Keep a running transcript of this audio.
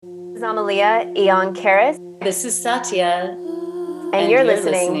is Amalia Eon Karis. This is Satya. And you're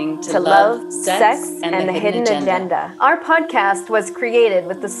listening to Love, Sex, and the Hidden Agenda. Our podcast was created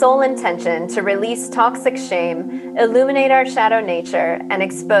with the sole intention to release toxic shame, illuminate our shadow nature, and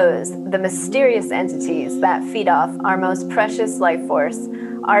expose the mysterious entities that feed off our most precious life force,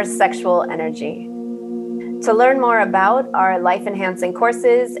 our sexual energy. To learn more about our life-enhancing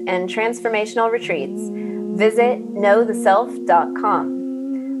courses and transformational retreats, visit knowtheself.com.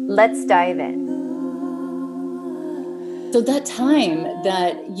 Let's dive in. So that time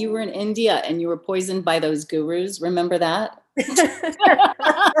that you were in India and you were poisoned by those gurus, remember that?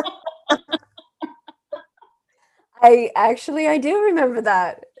 I do remember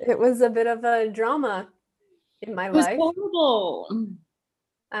that. It was a bit of a drama in my life. It was horrible.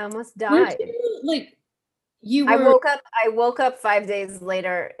 I almost died. I woke up 5 days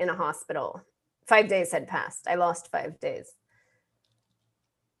later in a hospital. 5 days had passed. I lost 5 days.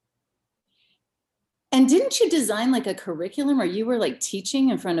 And didn't you design like a curriculum, or you were like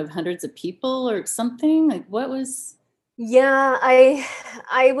teaching in front of hundreds of people or something? Like what was? Yeah,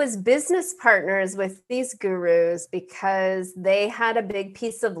 I was business partners with these gurus because they had a big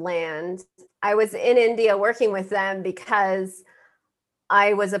piece of land. I was in India working with them because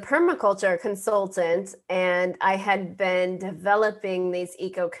I was a permaculture consultant and I had been developing these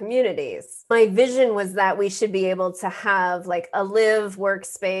eco communities. My vision was that we should be able to have like a live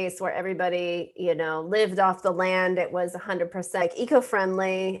workspace where everybody, lived off the land. It was 100% like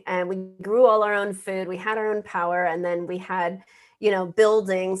eco-friendly, and we grew all our own food. We had our own power. And then we had,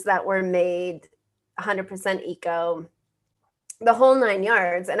 buildings that were made 100% eco, the whole 9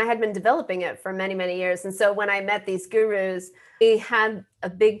 yards. And I had been developing it for many, many years. And so when I met these gurus, they had a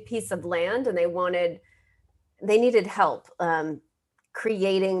big piece of land and they needed help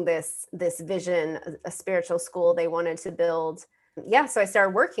creating this vision, a spiritual school they wanted to build. Yeah, so I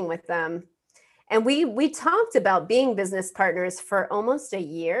started working with them. And we talked about being business partners for almost a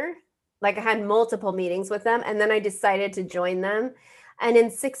year. Like I had multiple meetings with them, and then I decided to join them. And in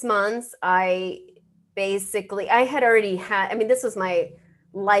 6 months, I had already this was my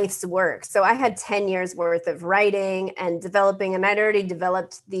life's work. So I had 10 years worth of writing and developing, and I'd already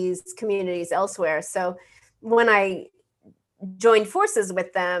developed these communities elsewhere. So when I joined forces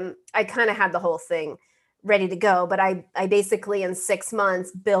with them, I kind of had the whole thing ready to go. But I basically in 6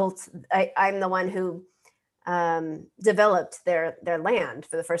 months I'm the one who developed their land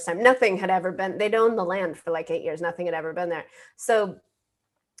for the first time. Nothing had ever been, they'd owned the land for like 8 years. Nothing had ever been there. So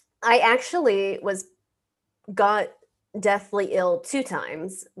I actually got deathly ill 2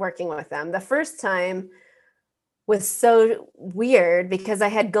 times working with them. The first time was so weird because I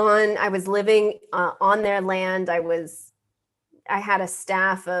was living on their land. I had a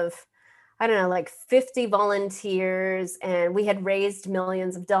staff of, I don't know, like 50 volunteers, and we had raised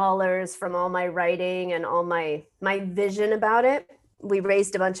millions of dollars from all my writing and all my vision about it. We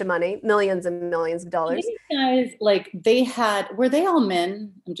raised a bunch of money, millions and millions of dollars. These guys, were they all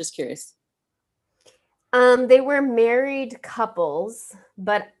men? I'm just curious. They were married couples,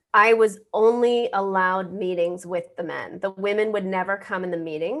 but I was only allowed meetings with the men. The women would never come in the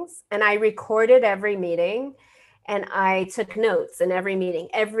meetings, and I recorded every meeting, and I took notes in every meeting,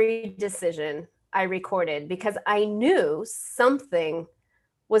 every decision I recorded, because I knew something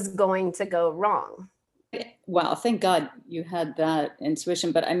was going to go wrong. Wow, thank God you had that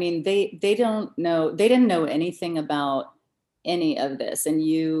intuition. But I mean, they didn't know anything about any of this, and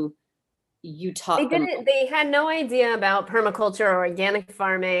you taught them. They had no idea about permaculture or organic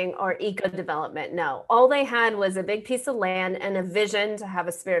farming or eco development. No, all they had was a big piece of land and a vision to have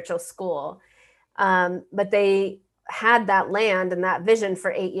a spiritual school. But they had that land and that vision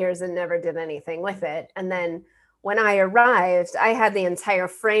for 8 years and never did anything with it. And then when I arrived, I had the entire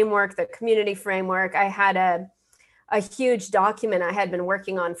framework, the community framework. I had a huge document I had been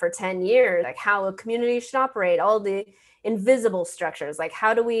working on for 10 years, like how a community should operate, all the invisible structures, like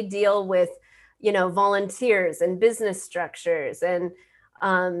how do we deal with, volunteers and business structures, and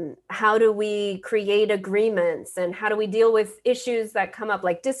how do we create agreements, and how do we deal with issues that come up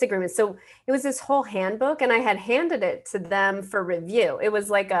like disagreements. So it was this whole handbook, and I had handed it to them for review. It was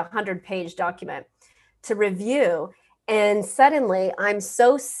like a 100-page document to review. And suddenly I'm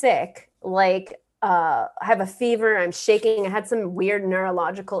so sick, I have a fever, I'm shaking, I had some weird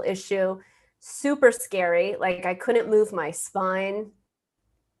neurological issue, super scary. Like I couldn't move my spine.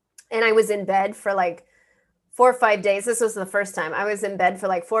 And I was in bed for like 4 or 5 days. This was the first time I was in bed for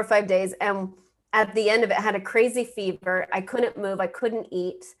like 4 or 5 days. And at the end of it, I had a crazy fever. I couldn't move. I couldn't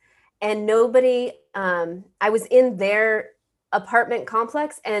eat. And nobody, I was in their apartment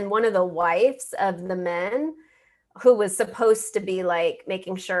complex, and one of the wives of the men who was supposed to be like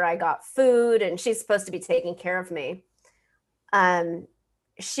making sure I got food, and she's supposed to be taking care of me.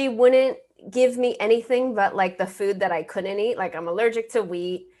 She wouldn't give me anything but like the food that I couldn't eat. Like I'm allergic to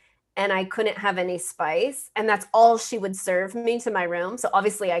wheat and I couldn't have any spice. And that's all she would serve me to my room. So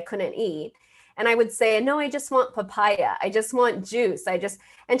obviously I couldn't eat. And I would say, no, I just want papaya. I just want juice.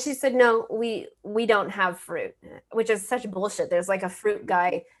 And she said, no, we don't have fruit, which is such bullshit. There's like a fruit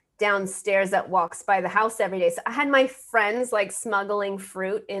guy downstairs that walks by the house every day. So I had my friends like smuggling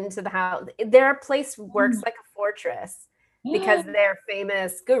fruit into the house. Their place works like a fortress because they're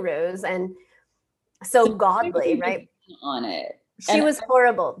famous gurus and so godly, right? On it. She was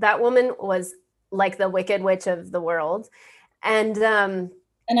horrible. That woman was like the Wicked Witch of the world. And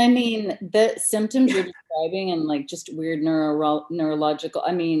I mean, the symptoms you're describing and like just weird neurological,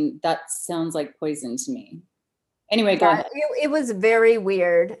 I mean, that sounds like poison to me. Anyway, go ahead. It was very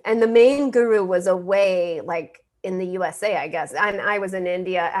weird. And the main guru was away, like in the USA, I guess. And I was in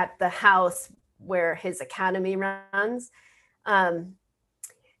India at the house where his academy runs. And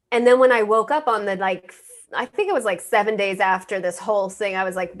then when I woke up on the I think it was like 7 days after this whole thing, I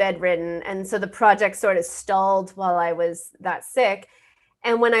was like bedridden. And so the project sort of stalled while I was that sick.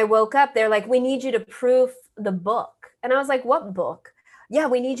 And when I woke up, they're like, we need you to proof the book. And I was like, what book? Yeah,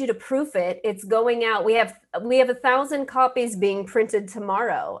 we need you to proof it. It's going out. We have 1,000 copies being printed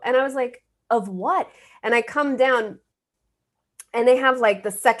tomorrow. And I was like, of what? And I come down and they have like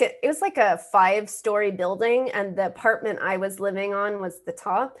the second, it was like a 5-story building. And the apartment I was living on was the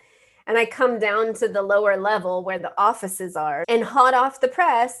top. And I come down to the lower level where the offices are. And hot off the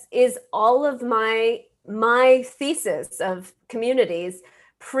press is all of my thesis of communities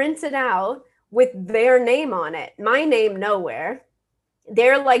printed out with their name on it. My name nowhere.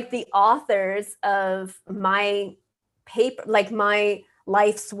 They're like the authors of my paper, like my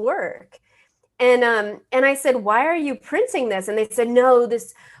life's work. And I said, why are you printing this? And they said, no,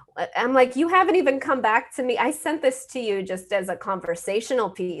 this, I'm like, you haven't even come back to me. I sent this to you just as a conversational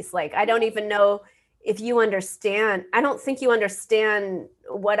piece. Like, I don't even know if you understand. I don't think you understand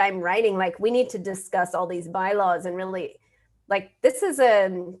what I'm writing. Like, we need to discuss all these bylaws and really, like, this is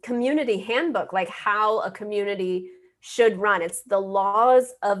a community handbook, like how a community should run. It's the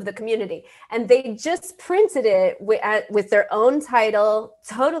laws of the community. And they just printed it with their own title,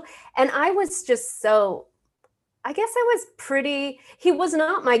 total. And I was just so, I guess I was he was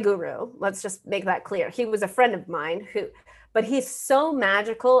not my guru. Let's just make that clear. He was a friend of mine but he's so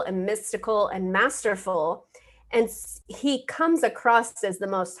magical and mystical and masterful. And he comes across as the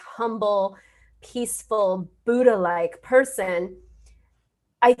most humble, peaceful, Buddha-like person.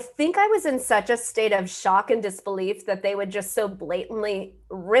 I think I was in such a state of shock and disbelief that they would just so blatantly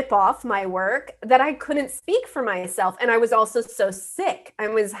rip off my work that I couldn't speak for myself. And I was also so sick. I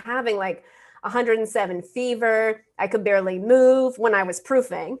was having like 107 fever. I could barely move when I was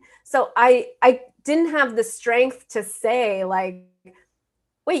proofing. So I didn't have the strength to say like,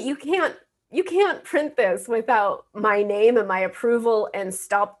 wait, you can't print this without my name and my approval and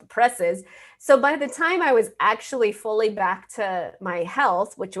stop the presses. So by the time I was actually fully back to my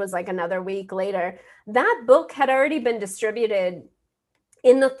health, which was like another week later, that book had already been distributed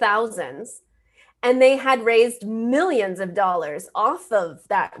in the thousands. And they had raised millions of dollars off of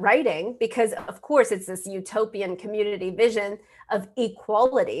that writing because, of course, it's this utopian community vision of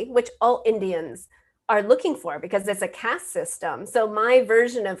equality, which all Indians are looking for because it's a caste system. So my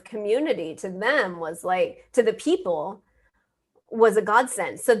version of community to them was like, to the people, was a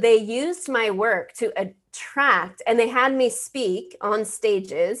godsend. So they used my work to attract, and they had me speak on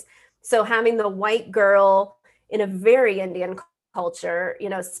stages. So having the white girl in a very Indian culture,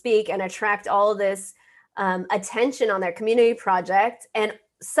 speak and attract all this attention on their community project. And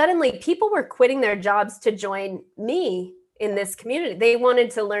suddenly people were quitting their jobs to join me in this community. They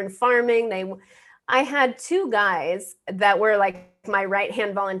wanted to learn farming. I had 2 guys that were like my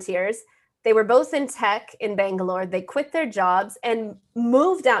right-hand volunteers. They were both in tech in Bangalore. They quit their jobs and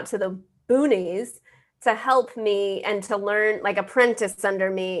moved out to the boonies to help me and to learn, like apprentice under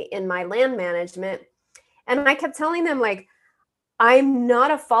me in my land management. And I kept telling them like, I'm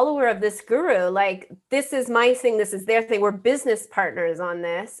not a follower of this guru. Like, this is my thing. This is their thing. We're business partners on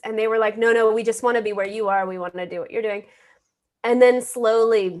this. And they were like, no, we just want to be where you are. We want to do what you're doing. And then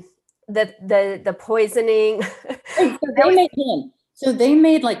slowly the poisoning. So they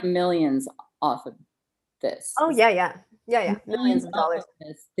made like millions off of this. Oh, yeah. Millions of dollars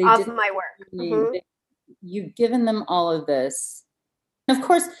off of my work. Mm-hmm. You've given them all of this. Of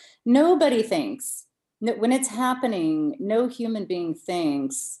course, nobody thinks, when it's happening, no human being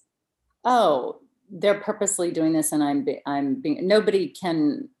thinks, oh, they're purposely doing this and I'm being, nobody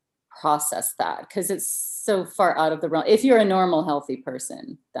can process that, because it's so far out of the realm. If you're a normal, healthy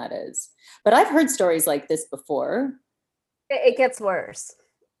person, that is. But I've heard stories like this before. It gets worse.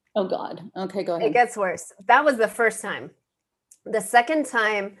 Oh God. Okay, go It ahead. gets worse. That was the first time. The second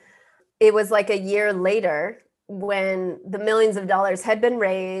time, it was like a year later when the millions of dollars had been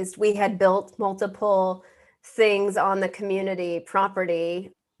raised. We had built multiple things on the community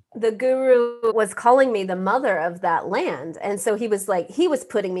property. The guru was calling me the mother of that land. And so he was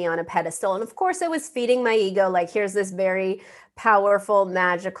putting me on a pedestal. And of course, it was feeding my ego. Like, here's this very powerful,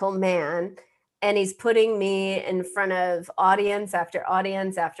 magical man. And he's putting me in front of audience after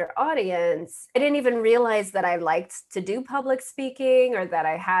audience after audience. I didn't even realize that I liked to do public speaking or that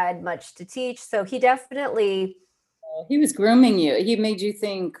I had much to teach. So he definitely, He was grooming you. He made you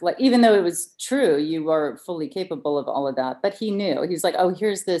think, like, even though it was true, you were fully capable of all of that, but he knew. He was like, oh,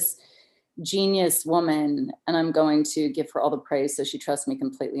 here's this genius woman, and I'm going to give her all the praise so she trusts me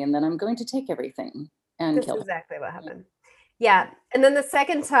completely, and then I'm going to take everything and that's kill her. exactly what happened. Yeah. And then the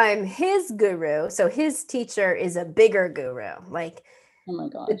second time, his guru, so his teacher is a bigger guru. Like, Oh my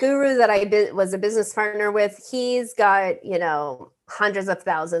God. the guru that I was a business partner with, he's got, hundreds of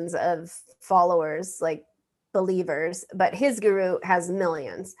thousands of followers, like believers, but his guru has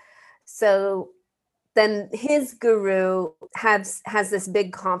millions. So then his guru has this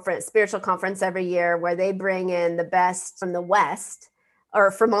big conference, spiritual conference every year, where they bring in the best from the West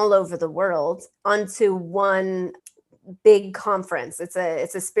or from all over the world onto one big conference. It's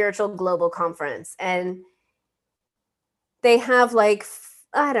a spiritual global conference, and they have like,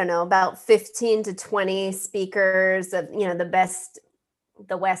 I don't know, about 15 to 20 speakers of, the best.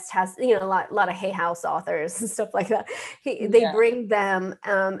 The West has, a lot of Hay House authors and stuff like that. They Yeah. bring them,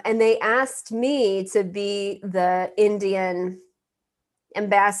 and they asked me to be the Indian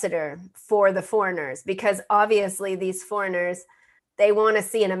ambassador for the foreigners, because obviously these foreigners, they want to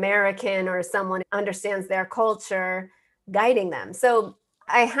see an American or someone who understands their culture guiding them. So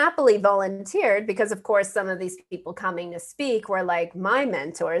I happily volunteered because, of course, some of these people coming to speak were like my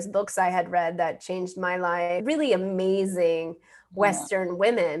mentors, books I had read that changed my life, really amazing Western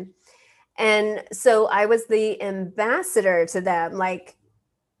women. And so I was the ambassador to them, like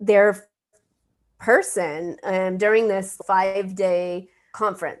their person, during this 5-day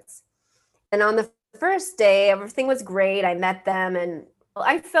conference. And on the first day, everything was great. I met them, and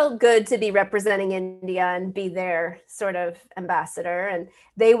I felt good to be representing India and be their sort of ambassador. And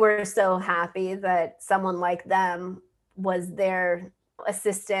they were so happy that someone like them was their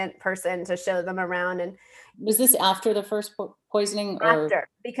assistant person to show them around. And Was this after the first poisoning, or after,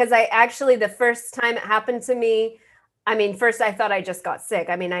 because I actually, the first time it happened to me, I mean, first I thought I just got sick.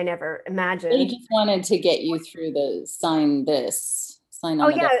 I mean, I never they imagined. just wanted to get you through the sign Oh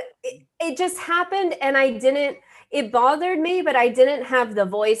on the yeah, it just happened, and it bothered me, but I didn't have the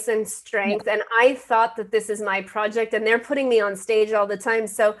voice and strength. And I thought that this is my project, and they're putting me on stage all the time.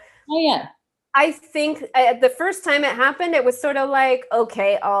 So Oh yeah. I think the first time it happened, it was sort of like,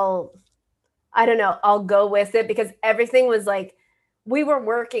 okay, I don't know, I'll go with it, because everything was like, we were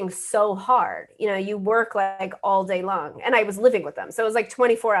working so hard. You work like all day long, and I was living with them. So it was like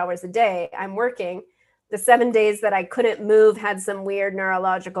 24 hours a day I'm working. The 7 days that I couldn't move, had some weird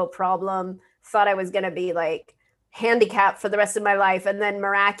neurological problem, thought I was going to be like handicapped for the rest of my life. And then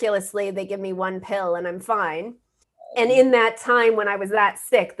miraculously, they give me one pill and I'm fine. And in that time when I was that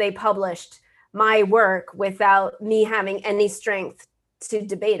sick, they published my work without me having any strength to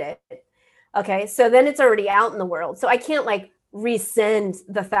debate it. Okay. So then it's already out in the world. So I can't like resend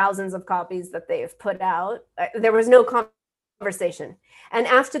the thousands of copies that they've put out. There was no conversation. And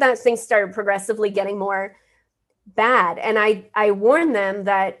after that, things started progressively getting more bad. And I warned them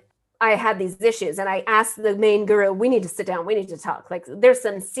that I had these issues, and I asked the main guru, we need to sit down, we need to talk. Like, there's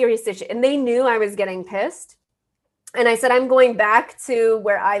some serious issue. And they knew I was getting pissed. And I said, I'm going back to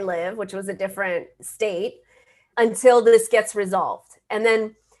where I live, which was a different state, until this gets resolved. And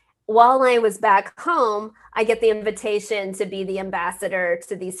then while I was back home, I get the invitation to be the ambassador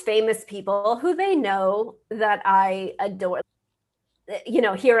to these famous people who they know that I adore.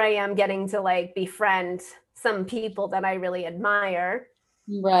 Here I am getting to like befriend some people that I really admire.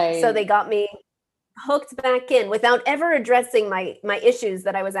 Right. So they got me hooked back in without ever addressing my issues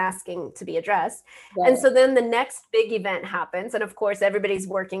that I was asking to be addressed. Right. And so then the next big event happens. And of course, everybody's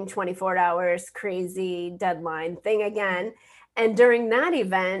working 24 hours, crazy deadline thing again. And during that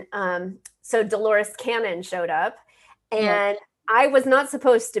event, so Dolores Cannon showed up, and I was not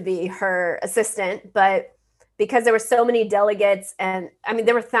supposed to be her assistant, but because there were so many delegates, and I mean,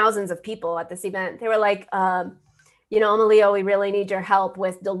 there were thousands of people at this event, they were like, Amalio, we really need your help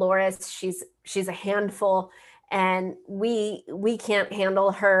with Dolores. She's a handful. and we can't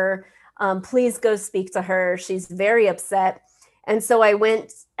handle her. Please go speak to her. She's very upset. And so I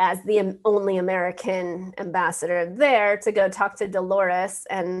went as the only American ambassador there to go talk to Dolores.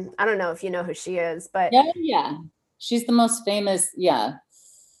 And I don't know if you know who she is, but Yeah. She's the most famous. Yeah.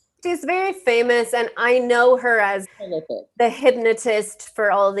 she's very famous. And I know her as the hypnotist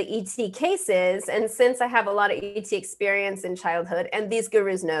for all the ET cases. And since I have a lot of ET experience in childhood, and these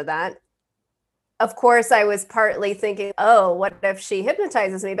gurus know that, of course, I was partly thinking, oh, what if she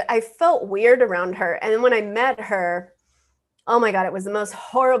hypnotizes me? But I felt weird around her. And when I met her, oh my God, it was the most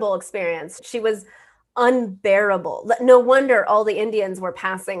horrible experience. She was unbearable. No wonder all the Indians were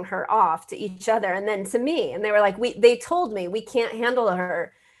passing her off to each other and then to me. And they were like, they told me we can't handle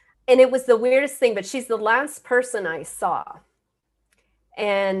her. And it was the weirdest thing, but she's the last person I saw.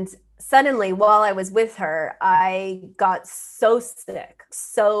 And suddenly, while I was with her, I got so sick,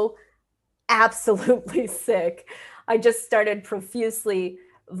 so absolutely sick. I just started profusely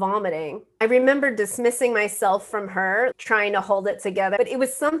vomiting. I remember dismissing myself from her, trying to hold it together, but it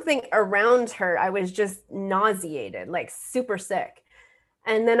was something around her. I was just nauseated, like super sick.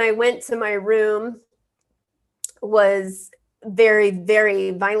 And then I went to my room, was very,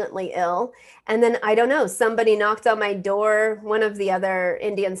 very violently ill. And then I don't know, somebody knocked on my door, one of the other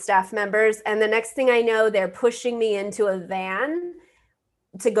Indian staff members. And the next thing I know, they're pushing me into a van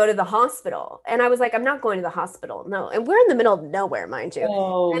to go to the hospital. And I was like, I'm not going to the hospital. No. And we're in the middle of nowhere, mind you.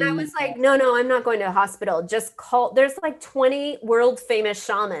 Oh, and I was like, no, I'm not going to the hospital. Just call. There's like 20 world famous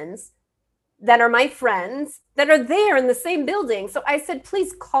shamans that are my friends that are there in the same building. So I said,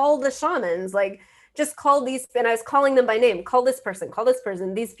 please call the shamans. Like, just call these. And I was calling them by name. Call this person, call this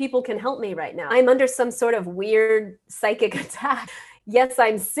person. These people can help me right now. I'm under some sort of weird psychic attack. Yes,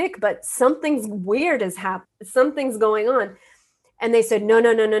 I'm sick, but something's weird has happened. Something's going on. And they said,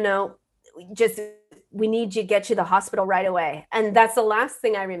 no. Just, we need you to get you to the hospital right away. And that's the last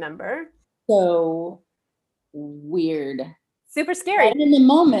thing I remember. So weird. Super scary. And in the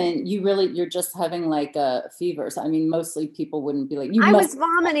moment, you're just having like a fever. So, I mean, mostly people wouldn't be like, I was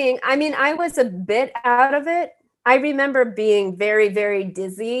vomiting. I mean, I was a bit out of it. I remember being very, very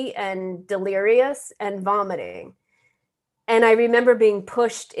dizzy and delirious and vomiting. And I remember being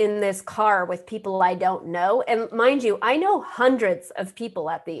pushed in this car with people I don't know. And mind you, I know hundreds of people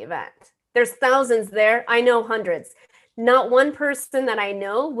at the event. There's thousands there. I know hundreds. Not one person that I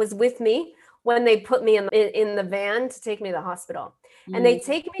know was with me when they put me in the van to take me to the hospital. And they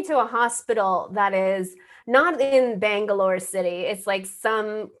take me to a hospital that is not in Bangalore city. It's like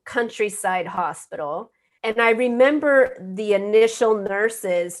some countryside hospital. And I remember the initial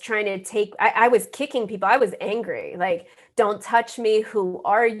nurses trying to take, I was kicking people. I was angry, like, don't touch me. Who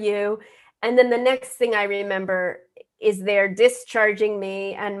are you? And then the next thing I remember is they're discharging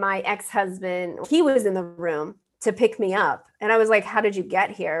me, and my ex-husband, he was in the room to pick me up. And I was like, how did you get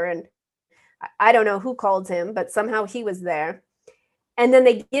here? And I don't know who called him, but somehow he was there. And then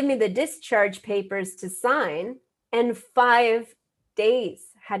they give me the discharge papers to sign, and 5 days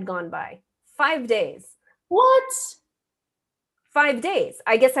had gone by. 5 days. What? 5 days.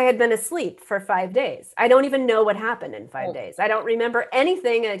 I guess I had been asleep for 5 days. I don't even know what happened in 5 days. I don't remember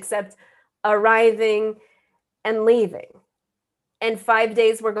anything except arriving and leaving. And 5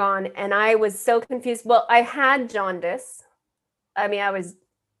 days were gone, and I was so confused. Well, I had jaundice. I mean,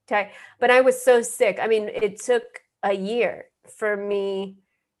 but I was so sick. I mean, it took a year for me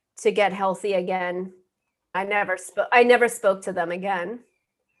to get healthy again. I never spoke to them again.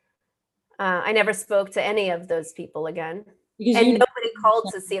 I never spoke to any of those people again. And nobody called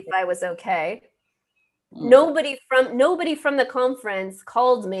to see if I was okay. Nobody from the conference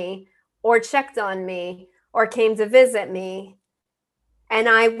called me or checked on me or came to visit me. And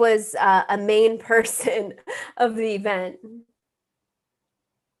I was a main person of the event.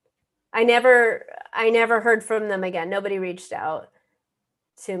 I never heard from them again. Nobody reached out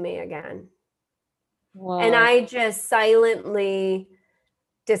to me again. Wow. And I just silently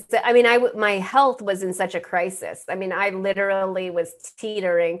my health was in such a crisis. I mean, I literally was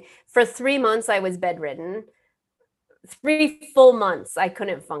teetering. For 3 months, I was bedridden. 3 full months, I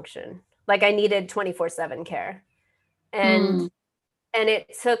couldn't function. Like, I needed 24/7 care. And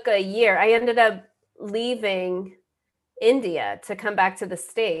it took a year. I ended up leaving India to come back to the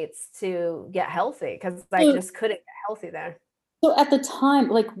States to get healthy because I just couldn't get healthy there. So at the time,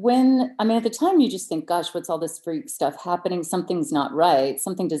 like at the time you just think, gosh, what's all this freak stuff happening? Something's not right.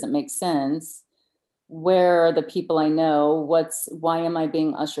 Something doesn't make sense. Where are the people I know? Why am I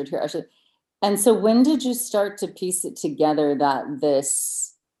being ushered here? And so when did you start to piece it together that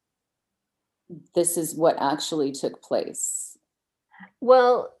this is what actually took place?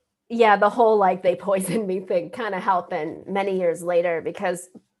 Well, yeah, the whole like they poisoned me thing kind of happened many years later because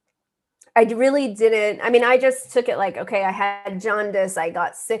I really didn't. I mean, I just took it like, okay, I had jaundice. I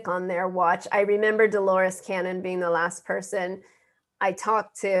got sick on their watch. I remember Dolores Cannon being the last person I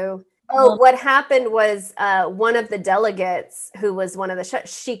talked to. Oh, Um, what happened was one of the delegates who was one of the,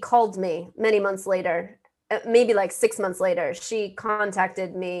 she called me many months later, maybe like 6 months later. She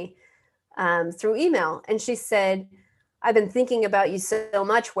contacted me through email and she said, I've been thinking about you so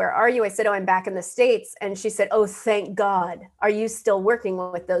much. Where are you? I said, oh, I'm back in the States. And she said, oh, thank God. Are you still working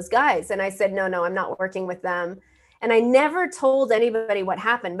with those guys? And I said, no, no, I'm not working with them. And I never told anybody what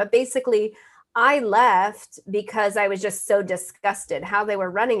happened. But basically, I left because I was just so disgusted how they were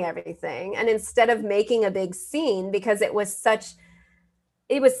running everything. And instead of making a big scene, because it was such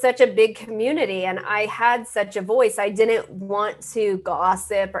a big community and I had such a voice. I didn't want to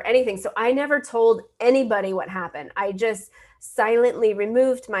gossip or anything. So I never told anybody what happened. I just silently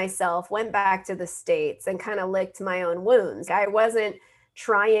removed myself, went back to the States and kind of licked my own wounds. I wasn't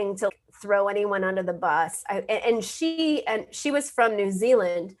trying to throw anyone under the bus. And she was from New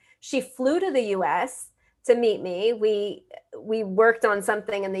Zealand. She flew to the US to meet me. We worked on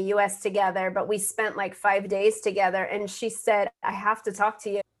something in the US together, but we spent like 5 days together. And she said, I have to talk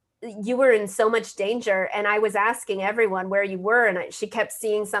to you. You were in so much danger. And I was asking everyone where you were. And she kept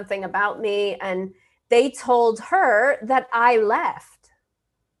seeing something about me. And they told her that I left.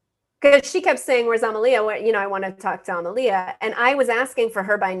 Because she kept saying, where's Amalia? I want to talk to Amalia. And I was asking for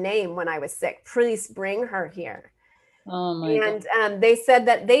her by name when I was sick. Please bring her here. oh my God. And they said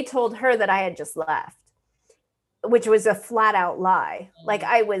that they told her that I had just left, which was a flat out lie. Like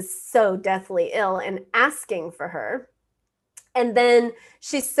I was so deathly ill and asking for her. And then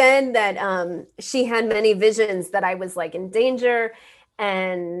she said that she had many visions that I was like in danger.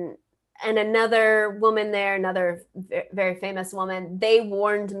 And another woman there, another very famous woman, they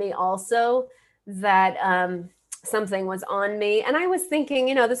warned me also that something was on me. And I was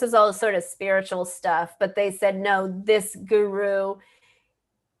thinking, this is all sort of spiritual stuff. But they said, no, this guru,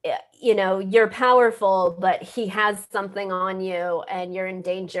 you're powerful, but he has something on you and you're in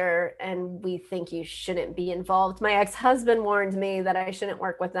danger. And we think you shouldn't be involved. My ex-husband warned me that I shouldn't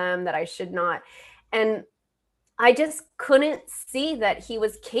work with them, that I should not. And I just couldn't see that he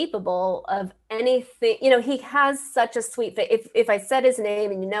was capable of anything. He has such a sweet face. If I said his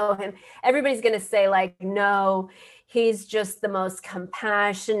name and you know him, everybody's going to say like, no, he's just the most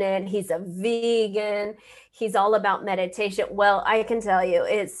compassionate. He's a vegan. He's all about meditation. Well, I can tell you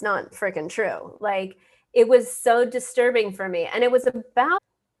it's not freaking true. Like it was so disturbing for me. And it was about,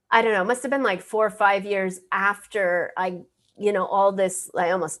 I don't know, must have been like 4 or 5 years after all this,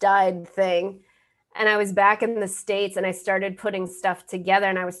 I almost died thing. And I was back in the States and I started putting stuff together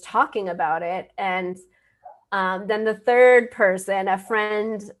and I was talking about it. And then the third person, a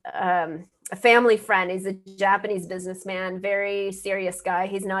friend, a family friend, he's a Japanese businessman, very serious guy.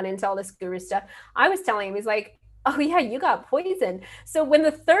 He's not into all this guru stuff. I was telling him, he's like, oh yeah, you got poisoned. So when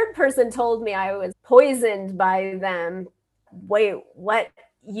the third person told me I was poisoned by them, wait, what?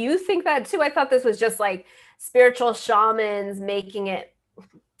 You think that too? I thought this was just like spiritual shamans making it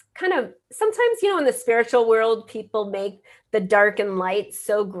kind of, sometimes, in the spiritual world, people make the dark and light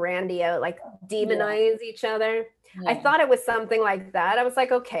so grandiose, like demonize each other. I thought it was something like that. I was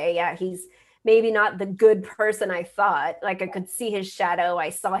like, okay, yeah, he's maybe not the good person I thought. Like I could see his shadow. I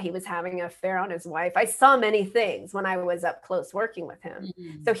saw he was having an affair on his wife. I saw many things when I was up close working with him.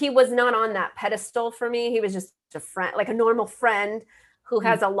 Mm-hmm. So he was not on that pedestal for me. He was just a friend, like a normal friend who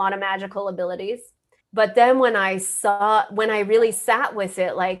has a lot of magical abilities. But then when I really sat with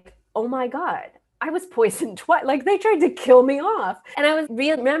it, like, oh my God, I was poisoned twice. Like they tried to kill me off. And I was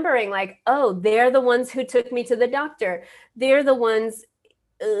remembering like, oh, they're the ones who took me to the doctor. They're the ones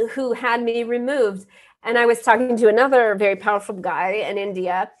who had me removed. And I was talking to another very powerful guy in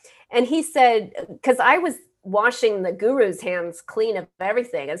India. And he said, because I was washing the guru's hands clean of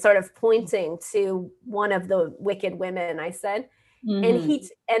everything and sort of pointing to one of the wicked women, I said, and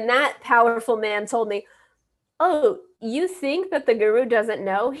that powerful man told me, oh, you think that the guru doesn't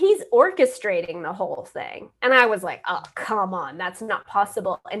know? He's orchestrating the whole thing. And I was like, oh, come on, that's not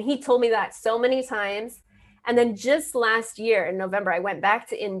possible. And he told me that so many times. And then just last year in November, I went back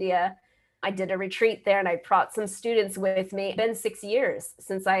to India. I did a retreat there and I brought some students with me. It's been 6 years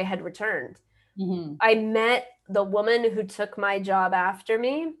since I had returned. Mm-hmm. I met the woman who took my job after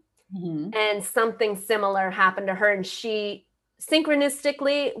me, and something similar happened to her. And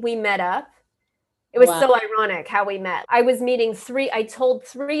synchronistically, we met up. It was so ironic how we met. I told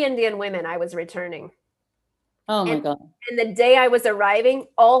 3 Indian women I was returning. Oh my God. And the day I was arriving,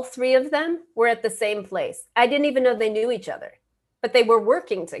 all 3 of them were at the same place. I didn't even know they knew each other. but they were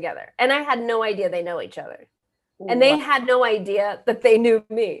working together. And I had no idea they know each other. And they What? had no idea that they knew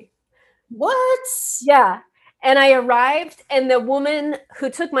me. What? Yeah. And I arrived, and the woman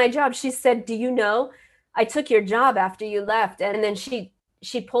who took my job, she said, "Do you know, I took your job after you left." And then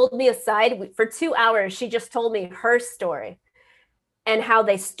she pulled me aside for 2 hours. She just told me her story and how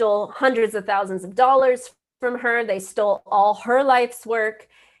they stole hundreds of thousands of dollars from her. They stole all her life's work.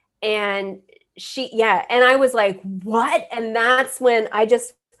 And and I was like, what? And that's when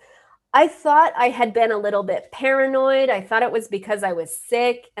I thought I had been a little bit paranoid. I thought it was because I was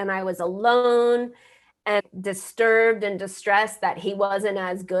sick and I was alone and disturbed and distressed that he wasn't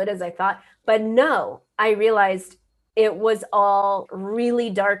as good as I thought. But no, I realized it was all really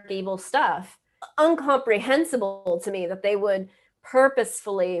dark, evil stuff. Incomprehensible to me that they would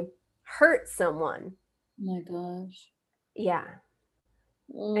purposefully hurt someone. Oh my gosh. Yeah.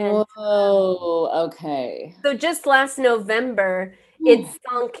 And Whoa. Okay. so just last November, it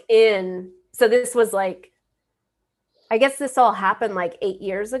sunk in. So this was like, I guess this all happened like 8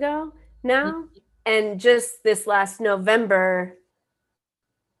 years ago now. And just this last November,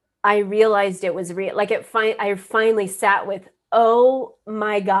 I realized it was real. Like I finally sat with, oh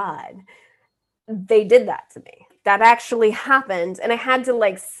my God, they did that to me. That actually happened. And I had to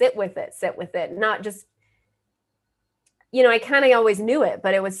like sit with it, not just, I kind of always knew it,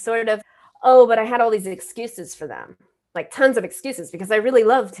 but it was sort of, oh, but I had all these excuses for them, like tons of excuses because I really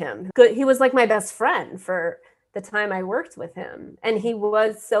loved him. He was like my best friend for the time I worked with him. And he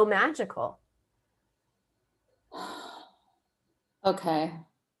was so magical. Okay.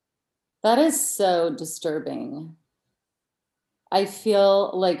 That is so disturbing. I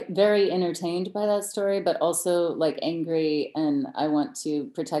feel like very entertained by that story, but also like angry, and I want to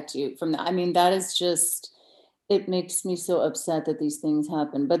protect you from that. I mean, that is just, it makes me so upset that these things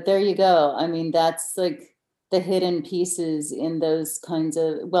happen. But there you go. I mean, that's like the hidden pieces in those kinds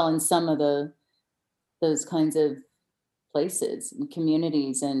of, well, in some of those kinds of places and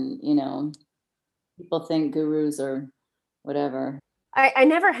communities, and people think gurus or whatever. I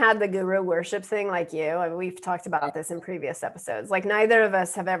never had the guru worship thing like you. I mean, we've talked about this in previous episodes. Like neither of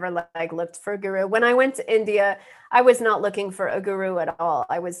us have ever like looked for a guru. When I went to India, I was not looking for a guru at all.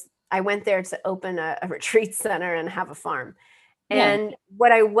 I went there to open a retreat center and have a farm. Yeah. And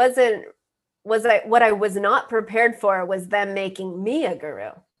what I was not prepared for was them making me a guru,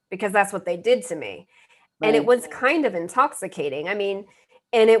 because that's what they did to me. And it Right. was kind of intoxicating. I mean,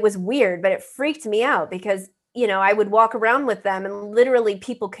 and it was weird, but it freaked me out because I would walk around with them and literally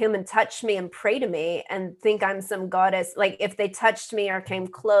people come and touch me and pray to me and think I'm some goddess. Like if they touched me or came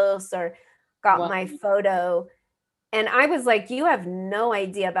close or got Wow. my photo. And I was like, you have no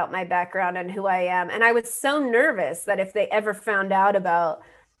idea about my background and who I am. And I was so nervous that if they ever found out about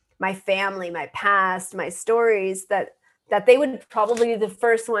my family, my past, my stories, that they would probably be the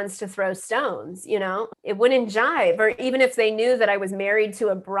first ones to throw stones. It wouldn't jive. Or even if they knew that I was married to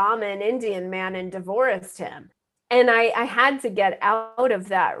a Brahmin Indian man and divorced him. And I had to get out of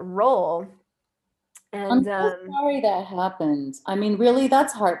that role. I'm And so sorry that happened. I mean, really,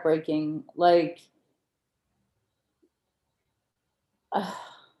 that's heartbreaking. Like,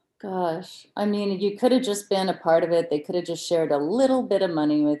 gosh, I mean, you could have just been a part of it. They could have just shared a little bit of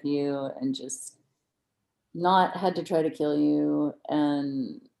money with you and just not had to try to kill you.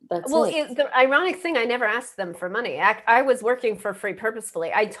 And that's well, it. the ironic thing, I never asked them for money. I was working for free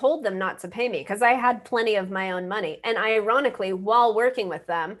purposefully. I told them not to pay me because I had plenty of my own money. And ironically, while working with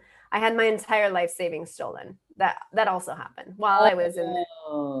them, I had my entire life savings stolen. That also happened while I was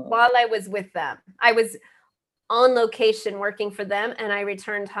Oh. while I was with them. I was on location working for them, and I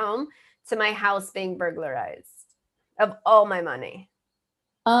returned home to my house being burglarized of all my money.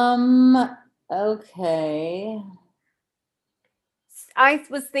 Okay. I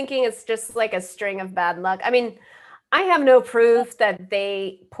was thinking it's just like a string of bad luck. I mean, I have no proof that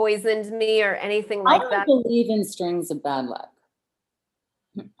they poisoned me or anything I like don't that. believe in strings of bad luck.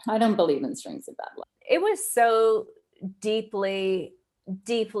 I don't believe in strings of bad luck. It was so deeply,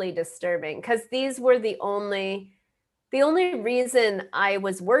 deeply disturbing because these were the only reason I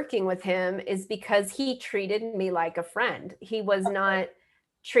was working with him is because he treated me like a friend. He was not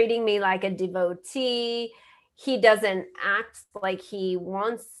treating me like a devotee. He doesn't act like he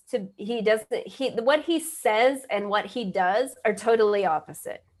wants to. He doesn't. What he says and what he does are totally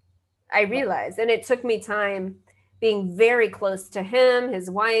opposite. I realized, and it took me time being very close to him,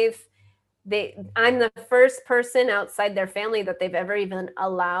 his wife. I'm the first person outside their family that they've ever even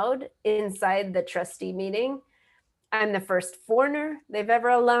allowed inside the trustee meeting. I'm the first foreigner they've ever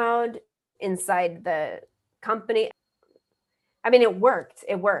allowed inside the company. I mean, it worked.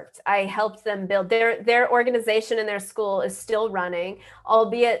 It worked. I helped them build their organization, and their school is still running,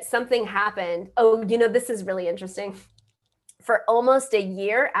 albeit something happened. Oh, this is really interesting. For almost a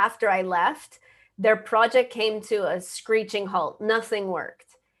year after I left, their project came to a screeching halt. Nothing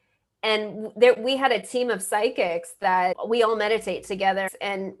worked. And we had a team of psychics that we all meditate together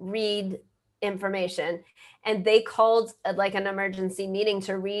and read information. And they called like an emergency meeting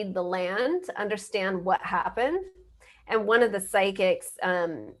to read the land, to understand what happened. And one of the psychics,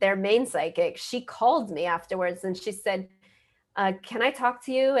 their main psychic, she called me afterwards and she said, can I talk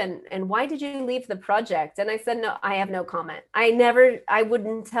to you? And why did you leave the project? And I said, no, I have no comment. I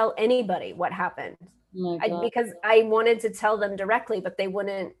wouldn't tell anybody what happened. Oh Because I wanted to tell them directly, but they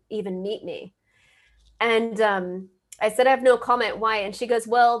wouldn't even meet me. And I said, I have no comment. Why? And she goes,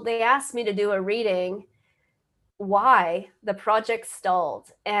 well, they asked me to do a reading. Why? The project stalled.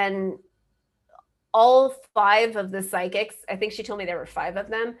 And all 5 of the psychics, I think she told me there were 5 of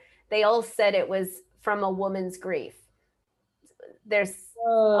them, they all said it was from a woman's grief. There's a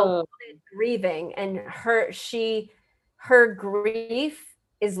woman grieving, and her grief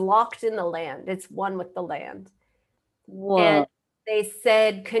is locked in the land. It's one with the land. Whoa. And they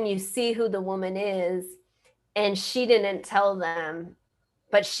said, can you see who the woman is? And she didn't tell them,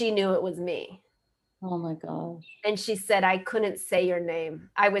 but she knew it was me. Oh my gosh. And she said, I couldn't say your name.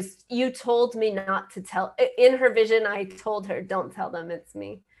 You told me not to tell. In her vision, I told her, don't tell them it's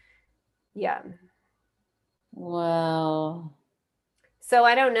me. Yeah. Wow. So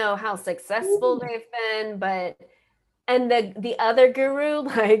I don't know how successful they've been, but, and the other guru,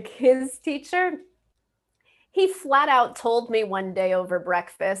 like his teacher, he flat out told me one day over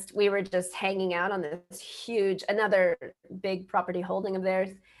breakfast, we were just hanging out on this huge, another big property holding of theirs.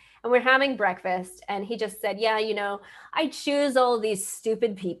 And we're having breakfast. And he just said, yeah, I choose all these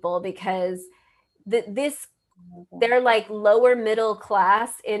stupid people because they're like lower middle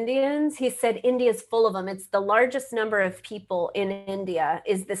class Indians. He said, India's full of them. It's the largest number of people in India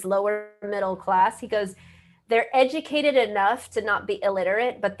is this lower middle class. He goes, they're educated enough to not be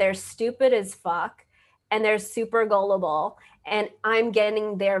illiterate, but they're stupid as fuck. And they're super gullible. And I'm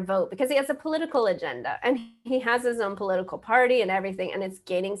getting their vote because he has a political agenda and he has his own political party and everything, and it's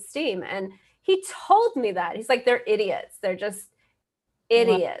gaining steam. And he told me that. He's like, they're idiots. They're just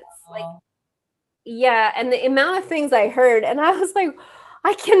idiots. Wow. Like, yeah. And the amount of things I heard, and I was like,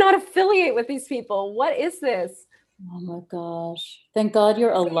 I cannot affiliate with these people. What is this? Oh my gosh. Thank God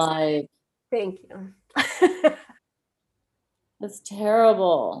you're alive. Thank you. That's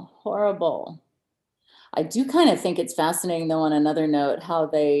terrible. Horrible. I do kind of think it's fascinating, though, on another note, how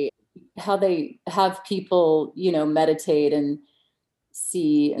they have people, meditate and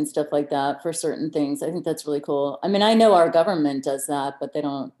see and stuff like that for certain things. I think that's really cool. I mean, I know our government does that, but they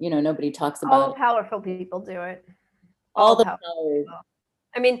don't, nobody talks about it. All powerful people do it. All the power.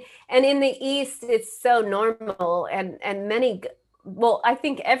 I mean, and in the East, it's so normal, and many, well, I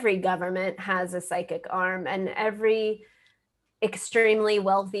think every government has a psychic arm, and every extremely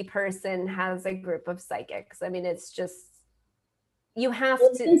wealthy person has a group of psychics. I mean, it's just, you have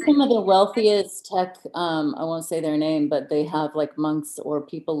to. Some of the wealthiest tech, I won't say their name, but they have like monks or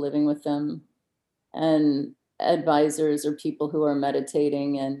people living with them and advisors or people who are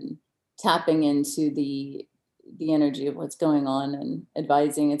meditating and tapping into the energy of what's going on and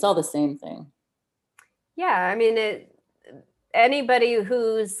advising. It's all the same thing. Yeah, I mean, anybody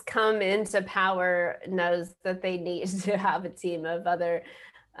who's come into power knows that they need to have a team of other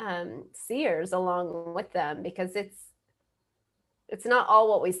seers along with them, because it's not all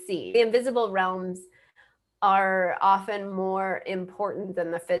what we see. The invisible realms are often more important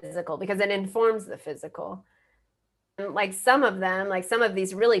than the physical because it informs the physical. And like some of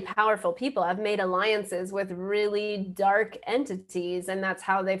these really powerful people have made alliances with really dark entities, and that's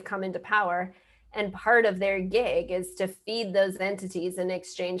how they've come into power. And part of their gig is to feed those entities in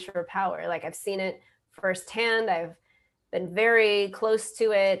exchange for power. Like I've seen it firsthand. I've been very close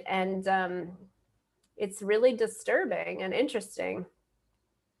to it. And it's really disturbing and interesting.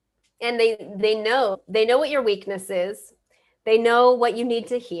 And they know what your weakness is. They know what you need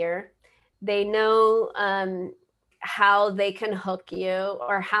to hear. They know how they can hook you,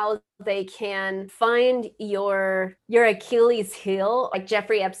 or how they can find your Achilles heel. Like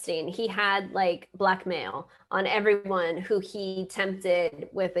Jeffrey Epstein, he had like blackmail on everyone who he tempted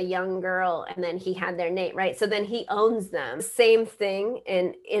with a young girl, and then he had their name, right? So then he owns them. Same thing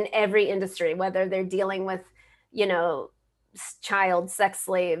in every industry, whether they're dealing with, child sex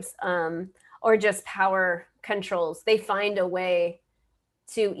slaves, or just power controls. They find a way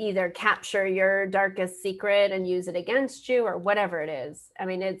to either capture your darkest secret and use it against you, or whatever it is. I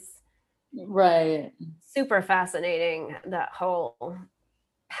mean, Right. Super fascinating, that whole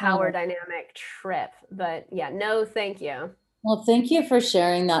power Oh, dynamic trip. But yeah, no, thank you. well, thank you for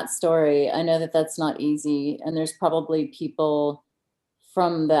sharing that story. I know that that's not easy, and there's probably people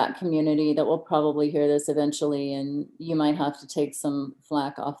from that community that will probably hear this eventually, and you might have to take some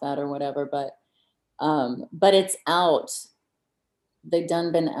flack off that or whatever, but it's out. They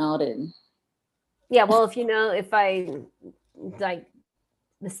done been outed. Yeah, well, if I like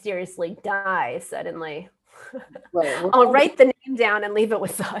mysteriously die suddenly, Right. Well, I'll write the name down and leave it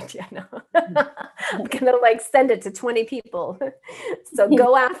with Satya. No. I'm gonna like send it to 20 people. So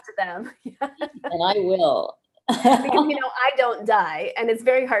go after them. and I will. Because I don't die and it's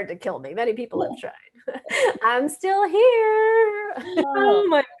very hard to kill me. Many people have tried. I'm still here. Oh, Oh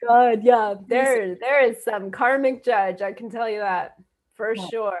my God. Yeah, yes. there is some karmic judge, I can tell you that for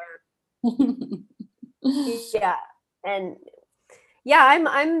sure. Yeah. And yeah,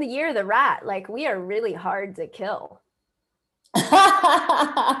 I'm the year of the rat. Like, we are really hard to kill.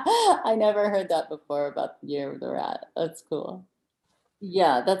 I never heard that before about the year of the rat. That's cool.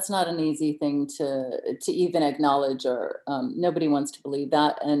 Yeah, that's not an easy thing to even acknowledge, or nobody wants to believe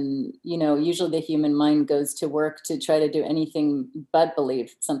that. And usually the human mind goes to work to try to do anything but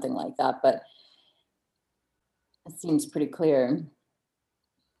believe something like that. But it seems pretty clear.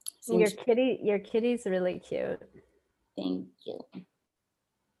 Your Seems. kitty's really cute. Thank you.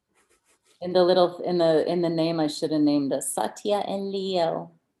 In the name, I should have named us Satya and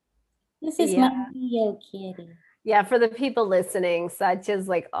Leo. This is my Yeah. Leo kitty. Yeah, for the people listening, Satya's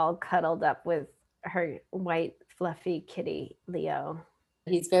like all cuddled up with her white fluffy kitty Leo.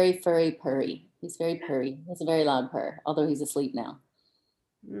 He's very furry purry. He's very purry. He has a very loud purr, although he's asleep now.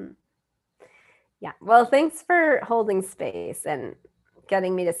 Mm. Yeah. Well, thanks for holding space and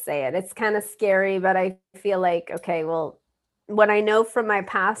getting me to say it. It's kind of scary, but I feel like, okay, well, what I know from my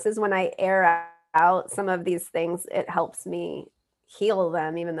past is when I air out some of these things, it helps me heal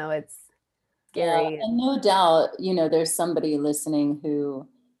them, even though it's Yeah, scary. and no doubt, there's somebody listening who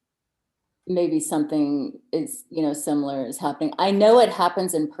maybe something is, similar is happening. I know it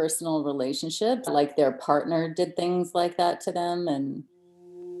happens in personal relationships, like their partner did things like that to them, and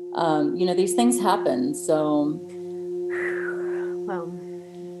these things happen. So, Well,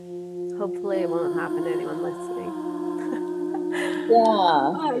 hopefully it won't happen to anyone listening.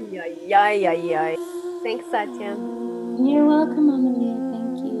 yeah. Yeah, yeah, yeah. Thanks, Satya. You're welcome, Amelia.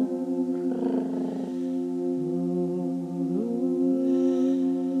 Thank you.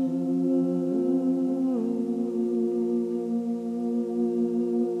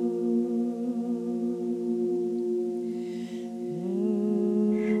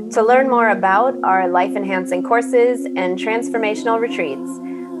 To learn more about our life-enhancing courses and transformational retreats,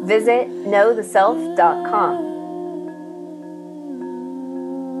 visit knowtheself.com.